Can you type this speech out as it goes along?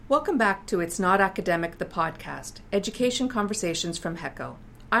Welcome back to It's Not Academic, the podcast, Education Conversations from HECO.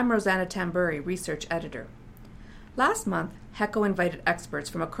 I'm Rosanna Tamburi, Research Editor. Last month, HECO invited experts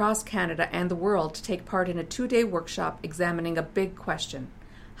from across Canada and the world to take part in a 2-day workshop examining a big question.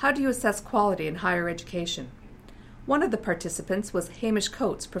 How do you assess quality in higher education? One of the participants was Hamish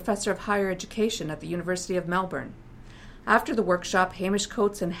Coates, Professor of Higher Education at the University of Melbourne. After the workshop, Hamish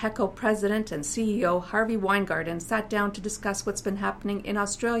Coates and HECO President and CEO Harvey Weingarten sat down to discuss what's been happening in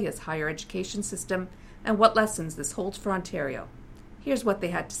Australia's higher education system and what lessons this holds for Ontario. Here's what they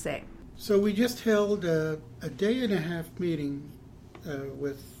had to say. So we just held a day-and-a-half meeting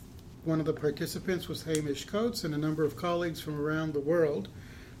with one of the participants was Hamish Coates and a number of colleagues from around the world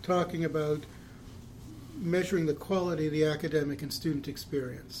talking about measuring the quality of the academic and student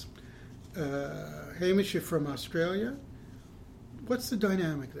experience. Hamish, you're from Australia. What's the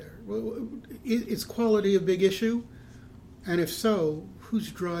dynamic there? Well, is quality a big issue? And if so,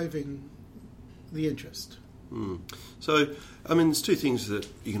 who's driving the interest? So, there's two things that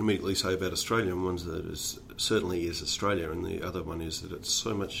you can immediately say about Australia, and one's that certainly is Australia, and the other one is that it's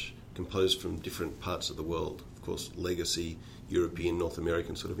so much composed from different parts of the world. Of course, legacy, European, North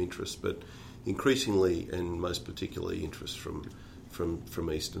American sort of interests, but increasingly and most particularly interest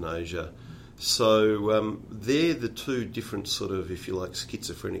from Eastern Asia. So they're the two different sort of, if you like,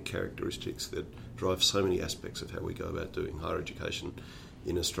 schizophrenic characteristics that drive so many aspects of how we go about doing higher education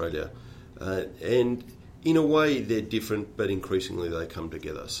in Australia. And in a way they're different, but increasingly they come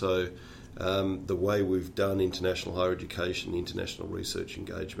together. So the way we've done international higher education, international research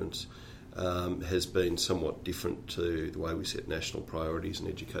engagements, has been somewhat different to the way we set national priorities in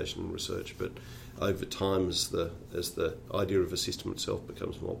education and research. But over time, as the idea of a system itself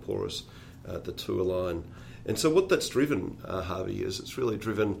becomes more porous, the two align. And so what that's driven, Harvey, is it's really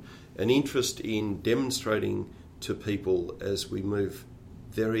driven an interest in demonstrating to people as we move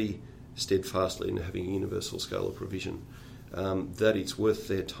very steadfastly into having a universal scale of provision, that it's worth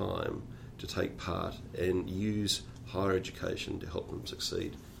their time to take part and use higher education to help them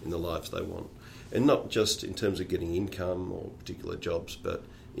succeed in the lives they want. And not just in terms of getting income or particular jobs, but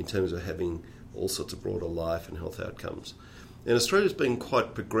in terms of having all sorts of broader life and health outcomes. And Australia's been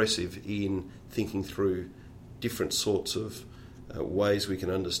quite progressive in thinking through different sorts of ways we can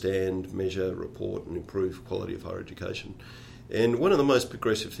understand, measure, report and improve quality of higher education. And one of the most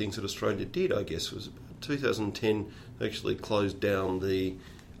progressive things that Australia did, I guess, was 2010 actually closed down the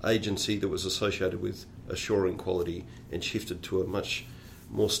agency that was associated with assuring quality and shifted to a much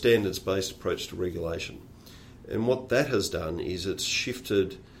more standards-based approach to regulation. And what that has done is it's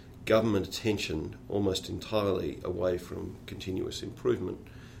shifted government attention almost entirely away from continuous improvement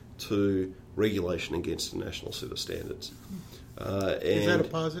to regulation against a national set of standards. Is that a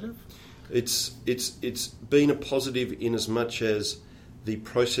positive? It's been a positive in as much as the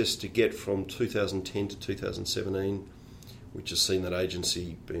process to get from 2010 to 2017, which has seen that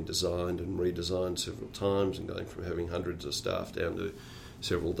agency being designed and redesigned several times and going from having hundreds of staff down to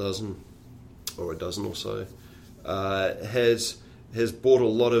several dozen or a dozen or so, has brought a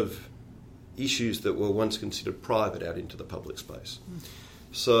lot of issues that were once considered private out into the public space.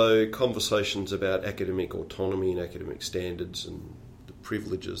 So conversations about academic autonomy and academic standards and the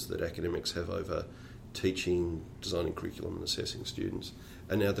privileges that academics have over teaching, designing curriculum and assessing students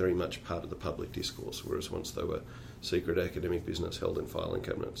are now very much part of the public discourse, whereas once they were secret academic business held in filing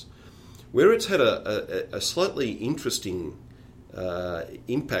cabinets. Where it's had a slightly interesting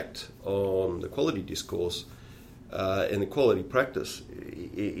impact on the quality discourse and the quality practice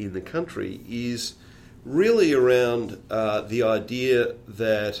in the country is really around the idea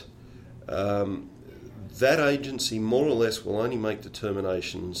that that agency more or less will only make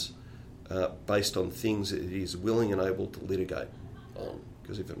determinations based on things that it is willing and able to litigate on.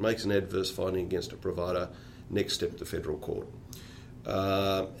 Because if it makes an adverse finding against a provider, next step to federal court.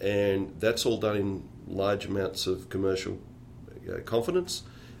 And that's all done in large amounts of commercial confidence.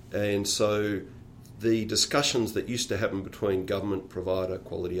 And so the discussions that used to happen between government, provider,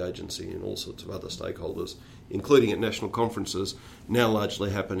 quality agency and all sorts of other stakeholders, including at national conferences, now largely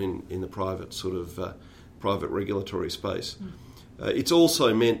happen in the private sort of private regulatory space. It's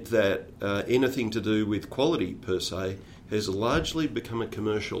also meant that anything to do with quality per se has largely become a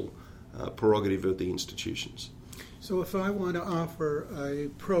commercial prerogative of the institutions. So if I want to offer a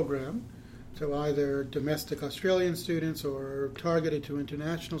program to either domestic Australian students or targeted to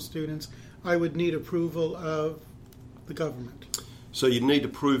international students, I would need approval of the government. So you'd need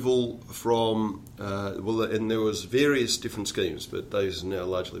approval from, and there was various different schemes, but those have now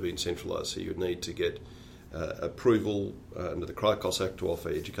largely been centralised. So you would need to get approval under the CRICOS Act to offer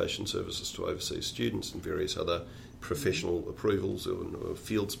education services to overseas students and various other professional approvals or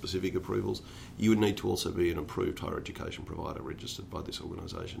field-specific approvals, you would need to also be an approved higher education provider registered by this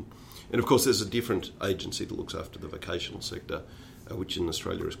organisation. And of course there's a different agency that looks after the vocational sector, which in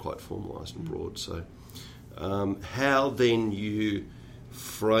Australia is quite formalised and broad. So how then you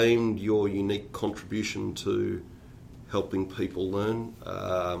framed your unique contribution to helping people learn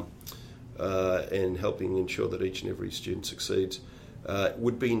and helping ensure that each and every student succeeds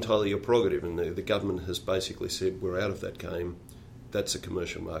would be entirely your prerogative, and the government has basically said we're out of that game. That's a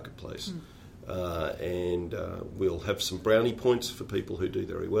commercial marketplace, and we'll have some brownie points for people who do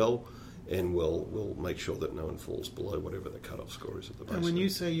very well, and we'll make sure that no one falls below whatever the cut-off score is at the base. And when you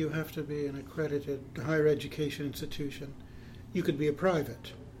say you have to be an accredited higher education institution, you could be a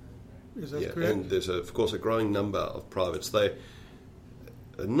private. Is that correct? And there's of course a growing number of privates. They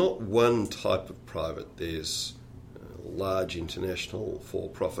are not one type of private. There's large international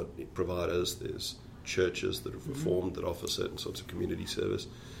for-profit providers. There's churches that have reformed that offer certain sorts of community service.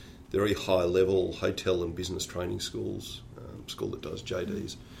 Very high-level hotel and business training schools, school that does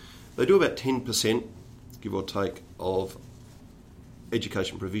JDs. They do about 10%, give or take, of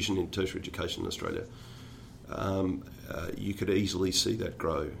education provision in tertiary education in Australia. You could easily see that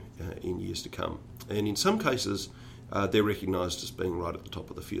grow in years to come. And in some cases, they're recognised as being right at the top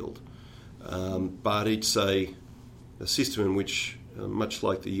of the field. But it's a system in which, much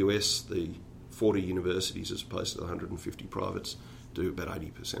like the US, the 40 universities as opposed to the 150 privates do about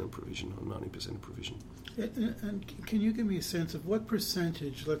 80% of provision or 90% of provision. And can you give me a sense of what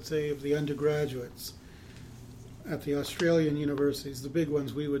percentage, let's say, of the undergraduates at the Australian universities, the big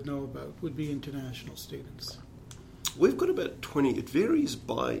ones we would know about, would be international students? We've got about 20, it varies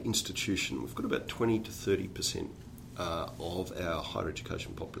by institution, we've got about 20 to 30% of our higher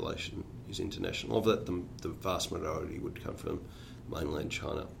education population is international. Of that, the vast majority would come from mainland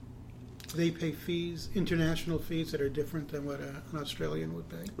China. They pay fees, international fees that are different than what an Australian would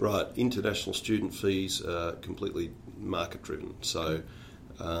pay? Right. International student fees are completely market-driven. So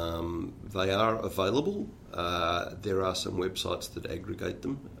they are available. There are some websites that aggregate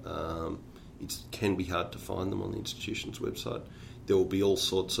them. It can be hard to find them on the institution's website. There will be all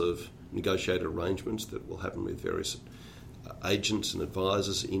sorts of negotiated arrangements that will happen with various agents and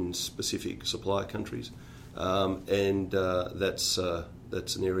advisors in specific supplier countries.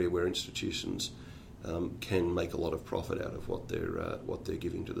 That's an area where institutions can make a lot of profit out of what they're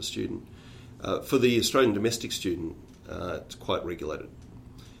giving to the student. For the Australian domestic student, it's quite regulated.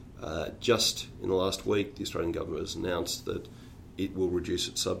 Just in the last week, the Australian government has announced that it will reduce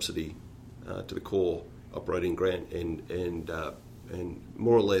its subsidy to the core operating grant and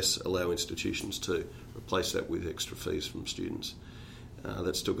more or less allow institutions to replace that with extra fees from students.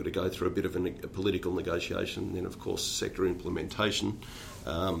 That's still got to go through a bit of a political negotiation, and then of course sector implementation,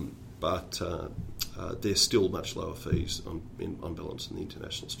 but there's still much lower fees on balance than the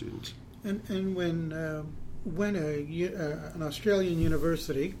international students. And when an Australian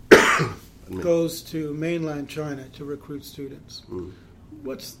university goes to mainland China to recruit students,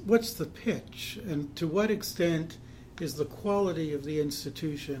 what's the pitch, and to what extent is the quality of the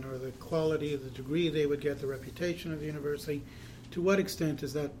institution or the quality of the degree they would get, the reputation of the university, to what extent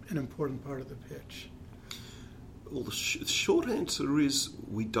is that an important part of the pitch? Well, the short answer is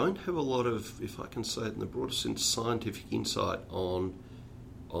we don't have a lot of, if I can say it in the broadest sense, scientific insight on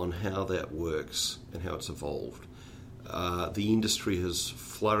how that works and how it's evolved. The industry has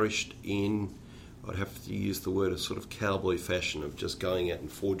flourished in, I'd have to use the word, a sort of cowboy fashion of just going out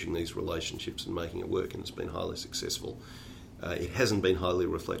and forging these relationships and making it work, and it's been highly successful. It hasn't been highly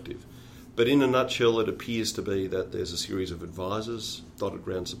reflective. But in a nutshell, it appears to be that there's a series of advisors dotted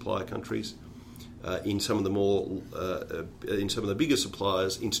around supplier countries. In some of the bigger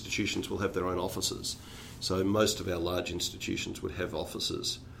suppliers, institutions will have their own offices. So most of our large institutions would have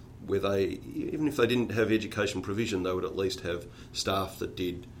offices where they, even if they didn't have education provision, they would at least have staff that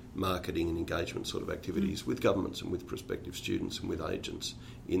did marketing and engagement sort of activities with governments and with prospective students and with agents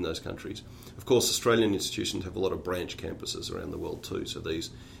in those countries. Of course, Australian institutions have a lot of branch campuses around the world too, so these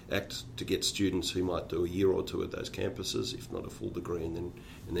act to get students who might do a year or two at those campuses, if not a full degree, and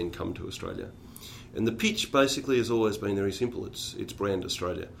then come to Australia. And the pitch basically has always been very simple. It's brand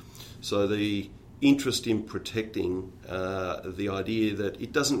Australia. So the interest in protecting the idea that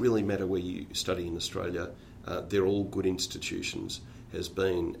it doesn't really matter where you study in Australia, they're all good institutions, has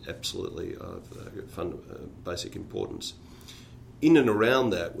been absolutely of basic importance. In and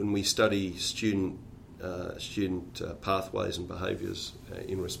around that, when we study student pathways and behaviours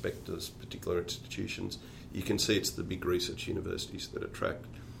in respect to particular institutions, you can see it's the big research universities that attract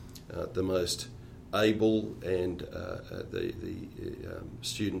the most able and the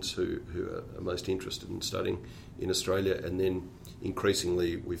students who are most interested in studying in Australia, and then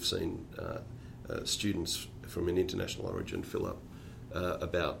increasingly we've seen students from an international origin fill up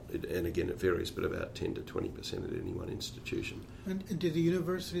about, and again it varies, but about 10 to 20% at any one institution. And do the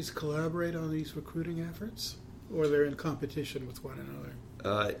universities collaborate on these recruiting efforts, or they're in competition with one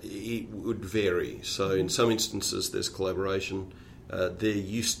another? It would vary. So in some instances there's collaboration. There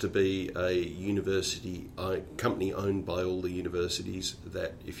used to be a university company owned by all the universities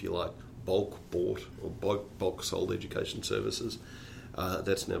that, if you like, bulk bought or bulk sold education services.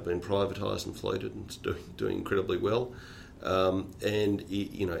 That's now been privatised and floated, and it's doing incredibly well. And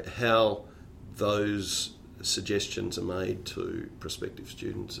you know how those suggestions are made to prospective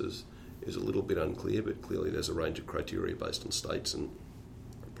students is a little bit unclear, but clearly there's a range of criteria based on states and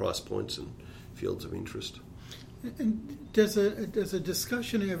price points and fields of interest. And does a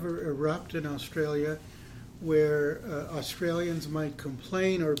discussion ever erupt in Australia where Australians might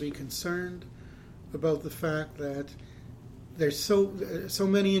complain or be concerned about the fact that there's so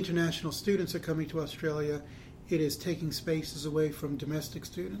many international students are coming to Australia, it is taking spaces away from domestic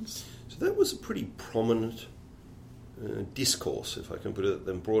students? So that was a pretty prominent discourse, if I can put it in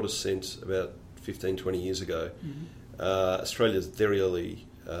the broadest sense, about 15, 20 years ago. Mm-hmm. Australia's very early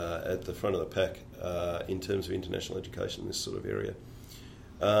at the front of the pack in terms of international education in this sort of area.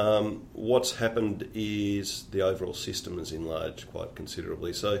 What's happened is the overall system has enlarged quite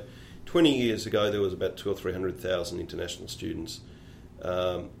considerably. So 20 years ago there was about 200,000 or 300,000 international students,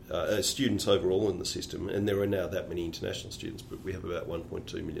 students overall in the system, and there are now that many international students, but we have about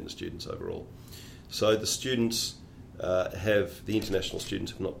 1.2 million students overall. So the students the international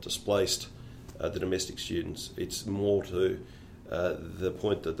students have not displaced the domestic students. It's more to the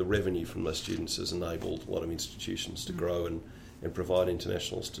point that the revenue from those students has enabled a lot of institutions to grow and provide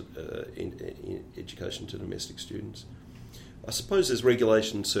internationals in education to domestic students. I suppose there's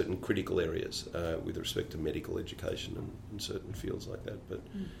regulation in certain critical areas with respect to medical education and in certain fields like that. But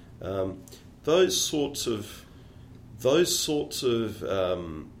those sorts of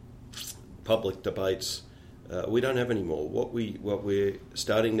public debates we don't have anymore. What we're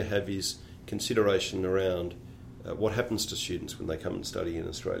starting to have is consideration around what happens to students when they come and study in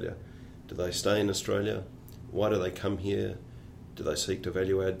Australia. Do they stay in Australia? Why do they come here? Do they seek to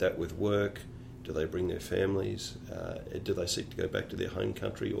value add that with work? Do they bring their families? Do they seek to go back to their home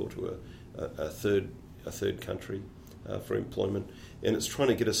country or to a third country for employment? And it's trying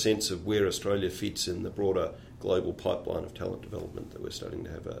to get a sense of where Australia fits in the broader global pipeline of talent development that we're starting to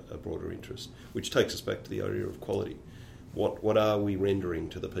have a broader interest, which takes us back to the area of quality. What are we rendering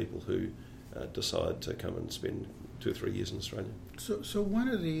to the people who decide to come and spend 2 or 3 years in Australia? So one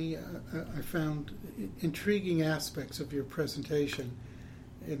of the I found intriguing aspects of your presentation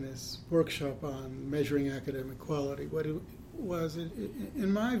in this workshop on measuring academic quality, what it was,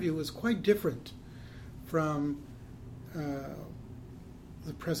 in my view, was quite different from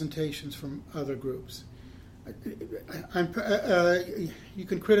the presentations from other groups. You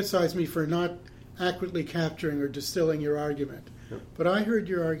can criticize me for not accurately capturing or distilling your argument, but I heard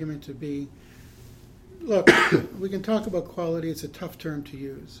your argument to be, look, we can talk about quality, it's a tough term to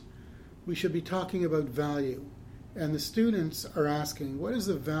use. We should be talking about value. And the students are asking, what is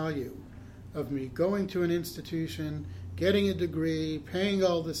the value of me going to an institution, getting a degree, paying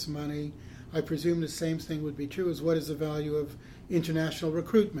all this money? I presume the same thing would be true as what is the value of international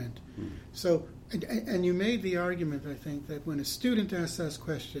recruitment? So, and you made the argument, I think, that when a student asks that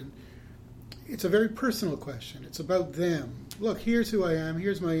question, it's a very personal question. It's about them. Look, here's who I am,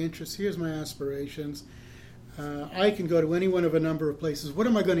 here's my interests, here's my aspirations. I can go to any one of a number of places. What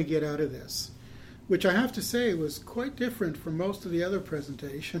am I going to get out of this? Which I have to say was quite different from most of the other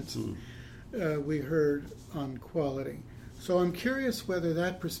presentations we heard on quality. So I'm curious whether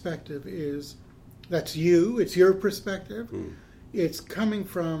that perspective that's you, it's your perspective. It's coming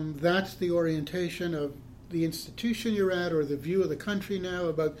from, that's the orientation of the institution you're at or the view of the country now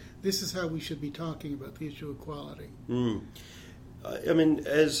about this is how we should be talking about the issue of quality. I mean,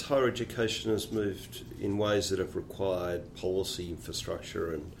 as higher education has moved in ways that have required policy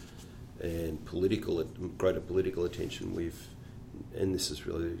infrastructure and greater political attention, and this is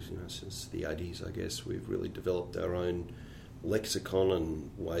really, since the 80s, I guess, we've really developed our own lexicon and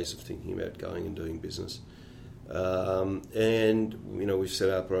ways of thinking about going and doing business. And we've set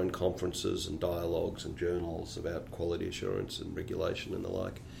up our own conferences and dialogues and journals about quality assurance and regulation and the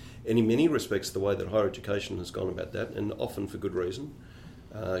like. And in many respects, the way that higher education has gone about that, and often for good reason,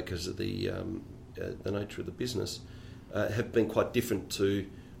 because of the nature of the business, have been quite different to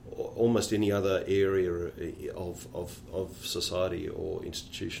almost any other area of society or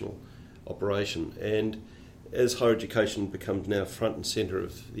institutional operation. And as higher education becomes now front and centre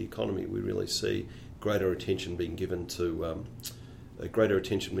of the economy, we really see greater attention being given to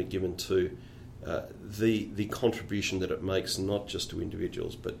the contribution that it makes, not just to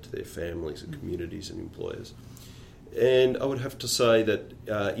individuals but to their families and communities and employers. And I would have to say that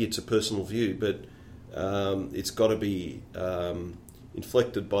it's a personal view, but it's got to be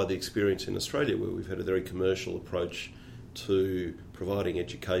inflected by the experience in Australia, where we've had a very commercial approach to providing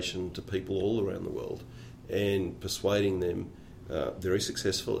education to people all around the world and persuading them very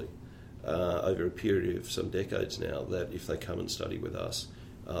successfully over a period of some decades now that if they come and study with us,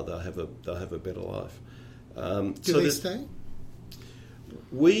 they'll have a better life. Do they stay?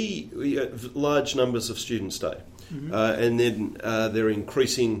 We large numbers of students stay, and then they're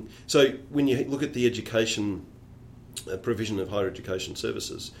increasing. So when you look at the education provision of higher education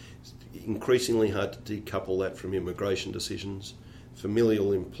services, it's increasingly hard to decouple that from immigration decisions,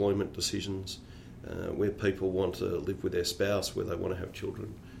 familial employment decisions, where people want to live with their spouse, where they want to have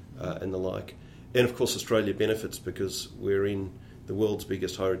children, and the like. And of course, Australia benefits because we're in the world's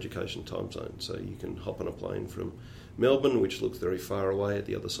biggest higher education time zone. So you can hop on a plane from Melbourne, which looks very far away at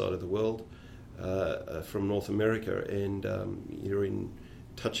the other side of the world, from North America, and you're in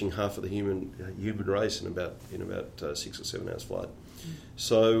touching half of the human race in about 6 or 7 hours flight.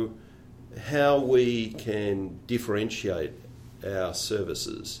 So how we can differentiate our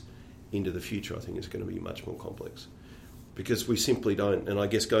services into the future, I think, is going to be much more complex, because we simply don't. And I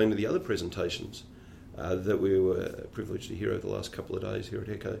guess going to the other presentations that we were privileged to hear over the last couple of days here at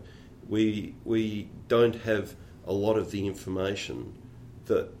ECHO, we don't have a lot of the information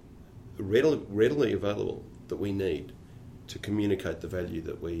that readily available that we need to communicate the value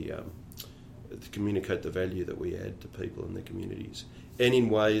that we add to people and their communities, and in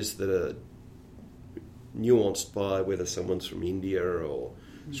ways that are nuanced by whether someone's from India or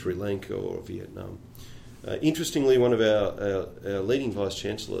Sri Lanka or Vietnam. Interestingly, one of our leading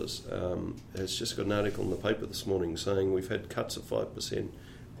Vice-Chancellors has just got an article in the paper this morning saying we've had cuts of 5%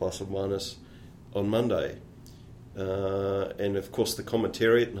 plus or minus on Monday. And of course the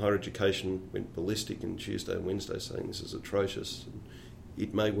commentariat in higher education went ballistic on Tuesday and Wednesday, saying this is atrocious. And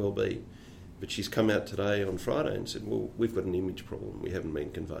it may well be. But she's come out today on Friday and said, well, we've got an image problem. We haven't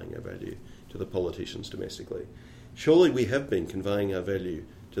been conveying our value to the politicians domestically. Surely we have been conveying our value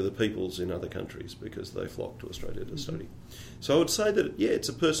to the peoples in other countries because they flock to Australia to study. So I would say that, yeah, it's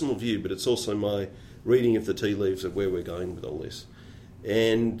a personal view, but it's also my reading of the tea leaves of where we're going with all this.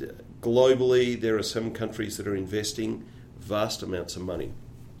 And globally, there are some countries that are investing vast amounts of money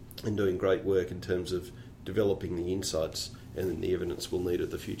and doing great work in terms of developing the insights and the evidence we'll need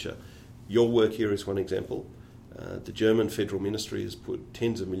of the future. Your work here is one example. The German Federal Ministry has put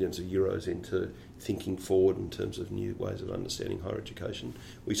tens of millions of euros into thinking forward in terms of new ways of understanding higher education.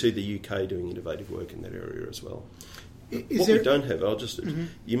 We see the UK doing innovative work in that area as well. We don't have,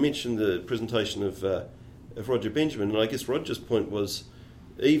 you mentioned the presentation of Roger Benjamin, and I guess Roger's point was,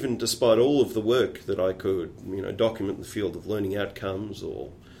 even despite all of the work that I could document in the field of learning outcomes or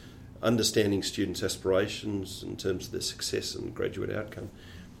understanding students' aspirations in terms of their success and graduate outcome,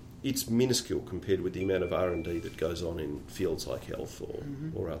 it's minuscule compared with the amount of R&D that goes on in fields like health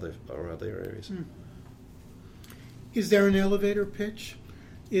or other areas. Is there an elevator pitch?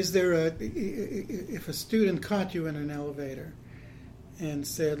 Is there if a student caught you in an elevator and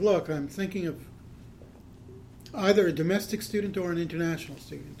said, look, I'm thinking of either a domestic student or an international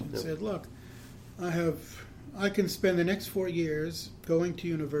student, and said, look, I can spend the next 4 years going to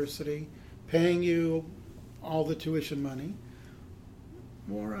university, paying you all the tuition money,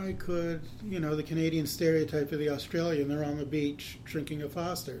 or I could, the Canadian stereotype of the Australian, they're on the beach drinking a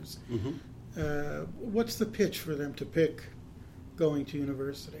Foster's. What's the pitch for them to pick going to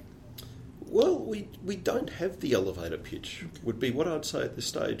university? Well, we don't have the elevator pitch, would be what I'd say at this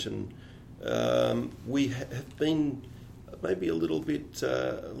stage, and we have been maybe a little bit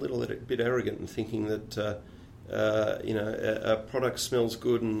arrogant in thinking that our product smells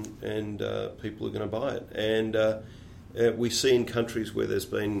good and people are going to buy it. And we see in countries where there's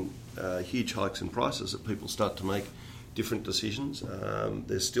been huge hikes in prices that people start to make different decisions.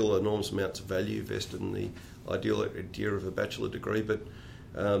 There's still enormous amounts of value vested in the ideal idea of a bachelor degree, but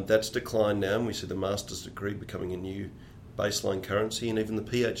that's declined now, and we see the master's degree becoming a new baseline currency, and even the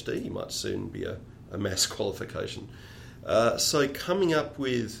PhD might soon be a mass qualification. So coming up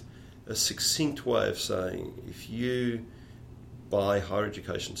with a succinct way of saying, if you buy higher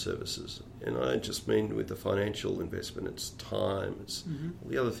education services, and I don't just mean with the financial investment, it's time, it's all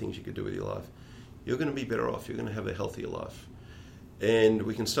the other things you could do with your life, you're going to be better off, you're going to have a healthier life. And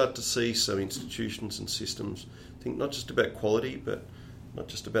we can start to see some institutions and systems think not just about quality, but not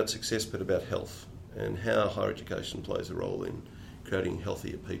just about success but about health, and how higher education plays a role in creating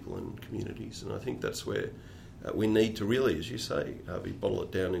healthier people and communities. And I think that's where we need to really, as you say, Harvey, bottle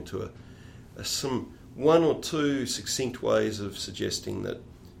it down into some one or two succinct ways of suggesting that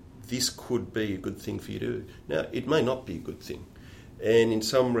this could be a good thing for you to do. Now, it may not be a good thing. And in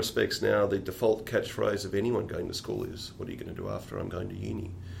some respects now, the default catchphrase of anyone going to school is, what are you going to do after I'm going to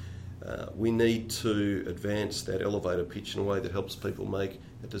uni? We need to advance that elevator pitch in a way that helps people make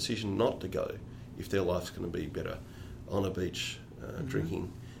a decision not to go if their life's going to be better on a beach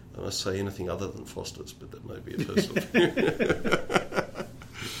drinking. And I say anything other than Foster's, but that may be a personal view.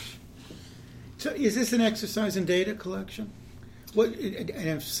 So is this an exercise in data collection? And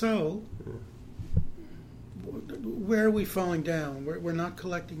if so, where are we falling down? We're not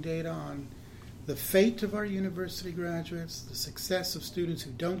collecting data on the fate of our university graduates, the success of students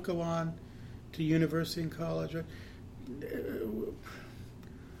who don't go on to university and college.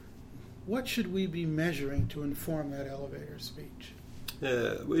 What should we be measuring to inform that elevator speech?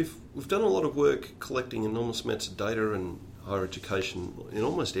 Yeah, we've done a lot of work collecting enormous amounts of data and higher education in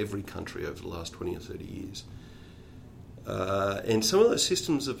almost every country over the last 20 or 30 years. And some of those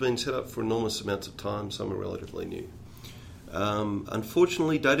systems have been set up for enormous amounts of time, some are relatively new.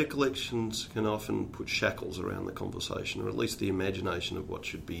 Unfortunately, data collections can often put shackles around the conversation, or at least the imagination of what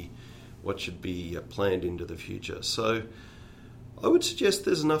should be planned into the future. So I would suggest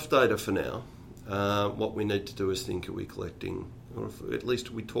there's enough data for now. What we need to do is think, are we collecting, or at least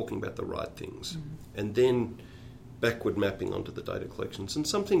are we talking about the right things? Mm-hmm. And then backward mapping onto the data collections. And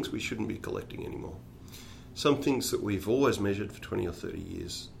some things we shouldn't be collecting anymore. Some things that we've always measured for 20 or 30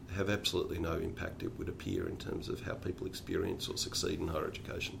 years have absolutely no impact, it would appear, in terms of how people experience or succeed in higher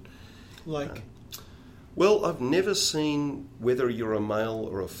education. Like? Well, I've never seen whether you're a male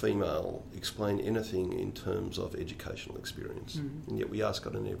or a female explain anything in terms of educational experience. Mm-hmm. And yet we ask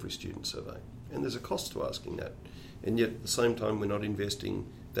it in every student survey. And there's a cost to asking that. And yet at the same time we're not investing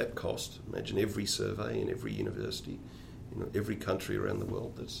that cost. Imagine every survey in every university, every country around the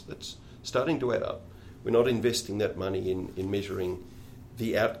world. That's starting to add up. We're not investing that money in measuring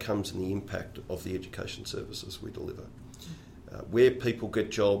the outcomes and the impact of the education services we deliver. Where people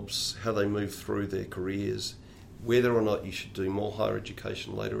get jobs, how they move through their careers, whether or not you should do more higher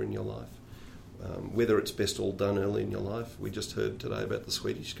education later in your life, whether it's best all done early in your life. We just heard today about the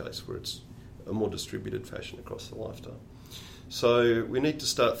Swedish case where it's a more distributed fashion across the lifetime. So we need to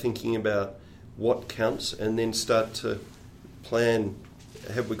start thinking about what counts and then start to plan,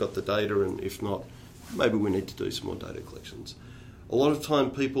 have we got the data, and if not, maybe we need to do some more data collections. A lot of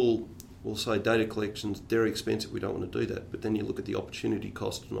time people will say data collections, they're expensive, we don't want to do that. But then you look at the opportunity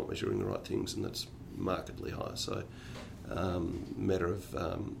cost of not measuring the right things, and that's markedly high. So matter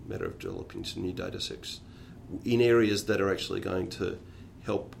of developing some new data sets in areas that are actually going to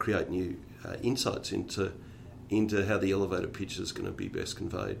help create new insights into how the elevator pitch is going to be best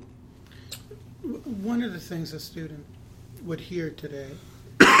conveyed. One of the things a student would hear today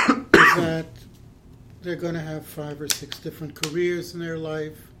is that they're going to have 5 or 6 different careers in their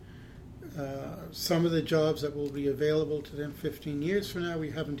life. Some of the jobs that will be available to them 15 years from now,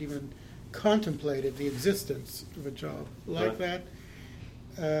 we haven't even contemplated the existence of a job like that.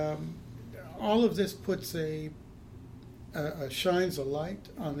 All of this puts shines a light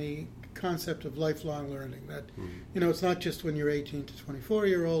on the concept of lifelong learning. That it's not just when you're 18 to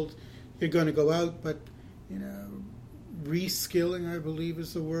 24-year-old you're going to go out, but reskilling, I believe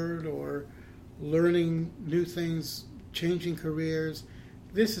is the word, or learning new things, changing careers.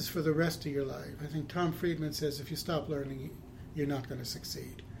 This is for the rest of your life. I think Tom Friedman says if you stop learning, you're not going to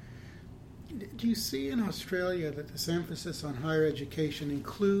succeed. Do you see in Australia that this emphasis on higher education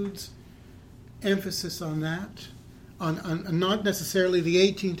includes emphasis on that? On not necessarily the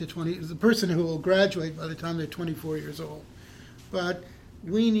 18 to 20, the person who will graduate by the time they're 24 years old, but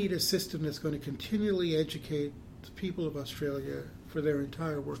we need a system that's going to continually educate the people of Australia for their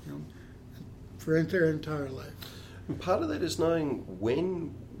entire working, for their entire life. And part of that is knowing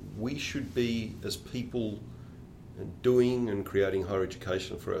when we should be, as people, doing and creating higher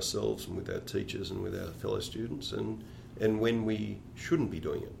education for ourselves and with our teachers and with our fellow students, and when we shouldn't be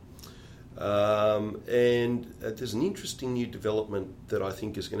doing it. And there's an interesting new development that I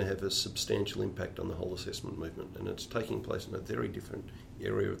think is going to have a substantial impact on the whole assessment movement, and it's taking place in a very different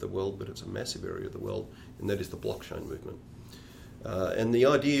area of the world, but it's a massive area of the world, and that is the blockchain movement. And the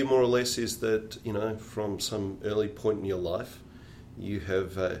idea, more or less, is that, from some early point in your life, you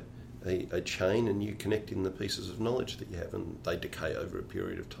have a chain and you connect in the pieces of knowledge that you have, and they decay over a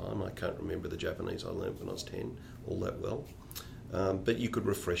period of time. I can't remember the Japanese I learned when I was 10 all that well. But you could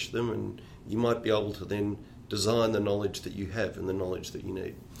refresh them, and you might be able to then design the knowledge that you have and the knowledge that you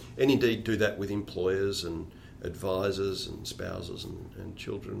need. And indeed do that with employers and advisors and spouses and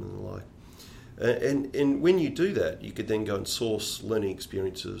children and the like. And when you do that, you could then go and source learning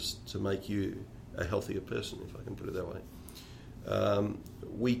experiences to make you a healthier person, if I can put it that way.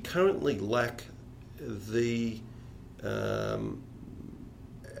 We currently lack the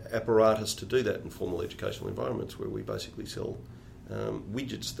apparatus to do that in formal educational environments, where we basically sell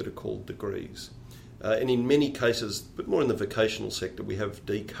widgets that are called degrees. And in many cases, but more in the vocational sector, we have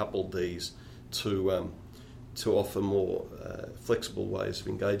decoupled these to offer more flexible ways of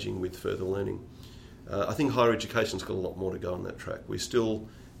engaging with further learning. I think higher education's got a lot more to go on that track. We're still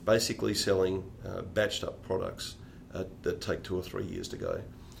basically selling batched up products that take 2 or 3 years to go.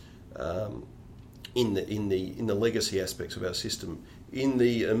 In the legacy aspects of our system, in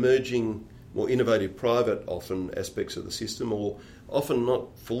the emerging, more innovative private often aspects of the system, or often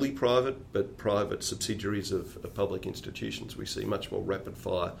not fully private but private subsidiaries of public institutions, we see much more rapid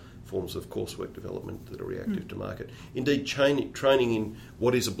fire forms of coursework development that are reactive to market. Indeed, training in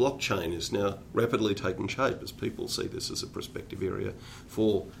what is a blockchain is now rapidly taking shape as people see this as a prospective area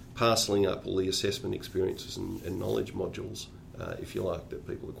for parcelling up all the assessment experiences and knowledge modules, if you like, that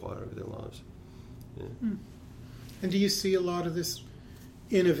people acquire over their lives. Yeah. And do you see a lot of this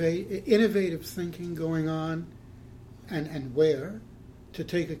innovative thinking going on, and where, to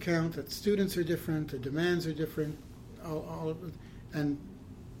take account that students are different, the demands are different, all of it, and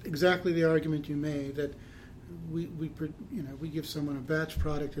exactly the argument you made that we give someone a batch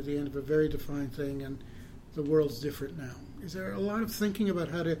product at the end of a very defined thing, and the world's different now. Is there a lot of thinking about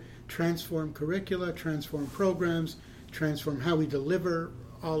how to transform curricula, transform programs, transform how we deliver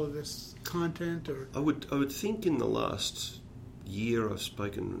all of this content? Or I would think in the last year I've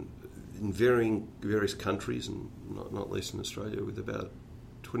spoken in various countries, and not least in Australia, with about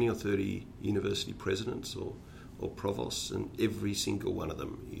 20 or 30 university presidents or provosts, and every single one of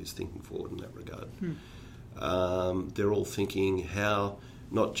them is thinking forward in that regard. They're all thinking how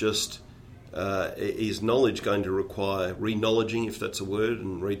not just is knowledge going to require re-knowledging, if that's a word,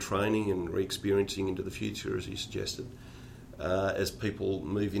 and retraining and re-experiencing into the future, as you suggested, as people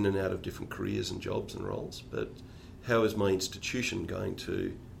move in and out of different careers and jobs and roles, but how is my institution going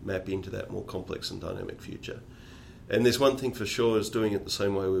to map into that more complex and dynamic future? And there's one thing for sure, is doing it the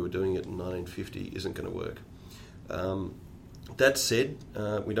same way we were doing it in 1950 isn't going to work. That said,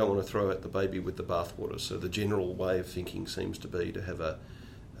 we don't want to throw out the baby with the bathwater, so the general way of thinking seems to be to have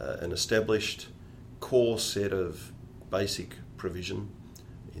an established core set of basic provision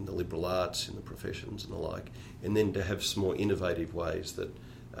in the liberal arts, in the professions and the like, and then to have some more innovative ways that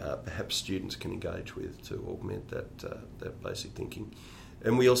perhaps students can engage with to augment that basic thinking.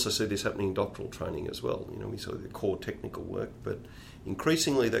 And we also see this happening in doctoral training as well. We saw the core technical work, but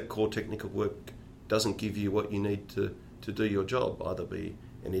increasingly that core technical work doesn't give you what you need to do your job, either be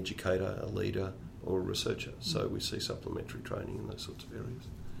an educator, a leader, or a researcher. So we see supplementary training in those sorts of areas.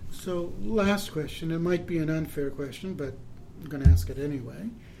 So, last question. It might be an unfair question, but I'm going to ask it anyway.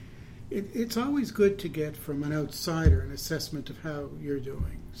 It's always good to get from an outsider an assessment of how you're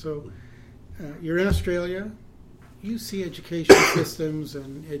doing. So, you're in Australia. You see education systems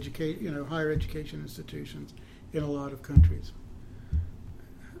and higher education institutions in a lot of countries.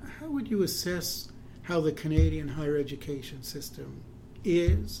 How would you assess how the Canadian higher education system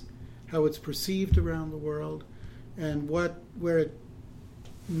is, how it's perceived around the world, and where it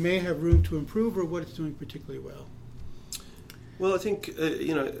may have room to improve, or what it's doing particularly well? Well, I think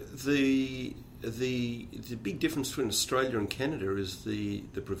the big difference between Australia and Canada is the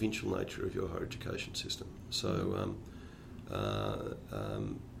provincial nature of your higher education system. So,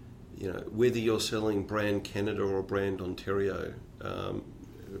 whether you're selling brand Canada or brand Ontario,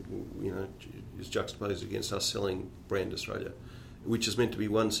 is juxtaposed against us selling brand Australia, which is meant to be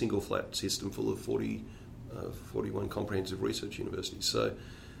one single flat system full of 41 comprehensive research universities. So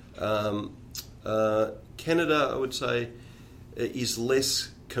Canada, I would say, is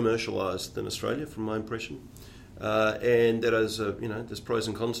less commercialised than Australia, from my impression. And that is, there's pros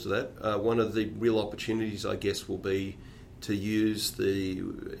and cons to that. One of the real opportunities, I guess, will be to use the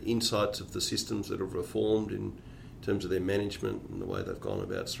insights of the systems that have reformed in terms of their management and the way they've gone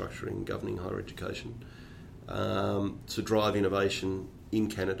about structuring and governing higher education, to drive innovation in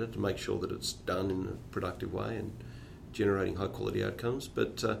Canada, to make sure that it's done in a productive way and generating high quality outcomes.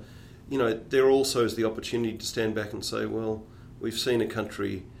 But there also is the opportunity to stand back and say, well, we've seen a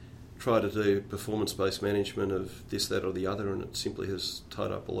country try to do performance-based management of this, that or the other, and it simply has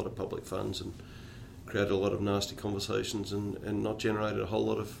tied up a lot of public funds and created a lot of nasty conversations and not generated a whole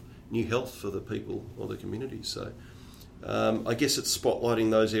lot of new health for the people or the communities. So I guess it's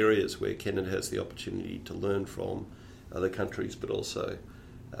spotlighting those areas where Canada has the opportunity to learn from other countries, but also,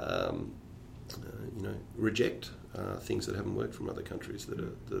 reject things that haven't worked from other countries that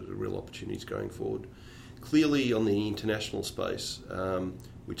are real opportunities going forward. Clearly, on the international space,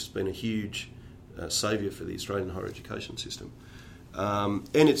 which has been a huge saviour for the Australian higher education system, and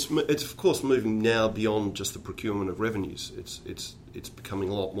it's of course moving now beyond just the procurement of revenues. It's becoming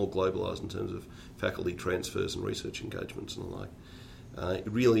a lot more globalised in terms of faculty transfers and research engagements and the like. A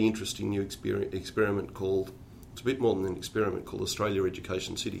really interesting new experiment called, it's a bit more than an experiment, called Australia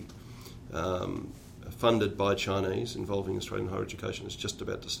Education City, funded by Chinese, involving Australian higher education. It's just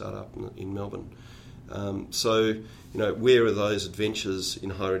about to start up in Melbourne. Where are those adventures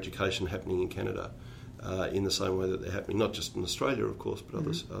in higher education happening in Canada in the same way that they're happening, not just in Australia, of course, but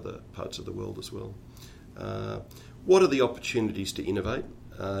other parts of the world as well? What are the opportunities to innovate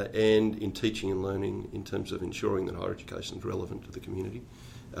and in teaching and learning in terms of ensuring that higher education is relevant to the community?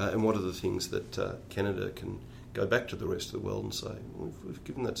 And what are the things that Canada can go back to the rest of the world and say, well, we've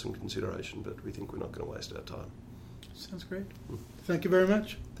given that some consideration, but we think we're not going to waste our time. Sounds great. Thank you very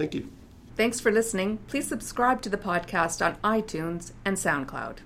much. Thank you. Thanks for listening. Please subscribe to the podcast on iTunes and SoundCloud.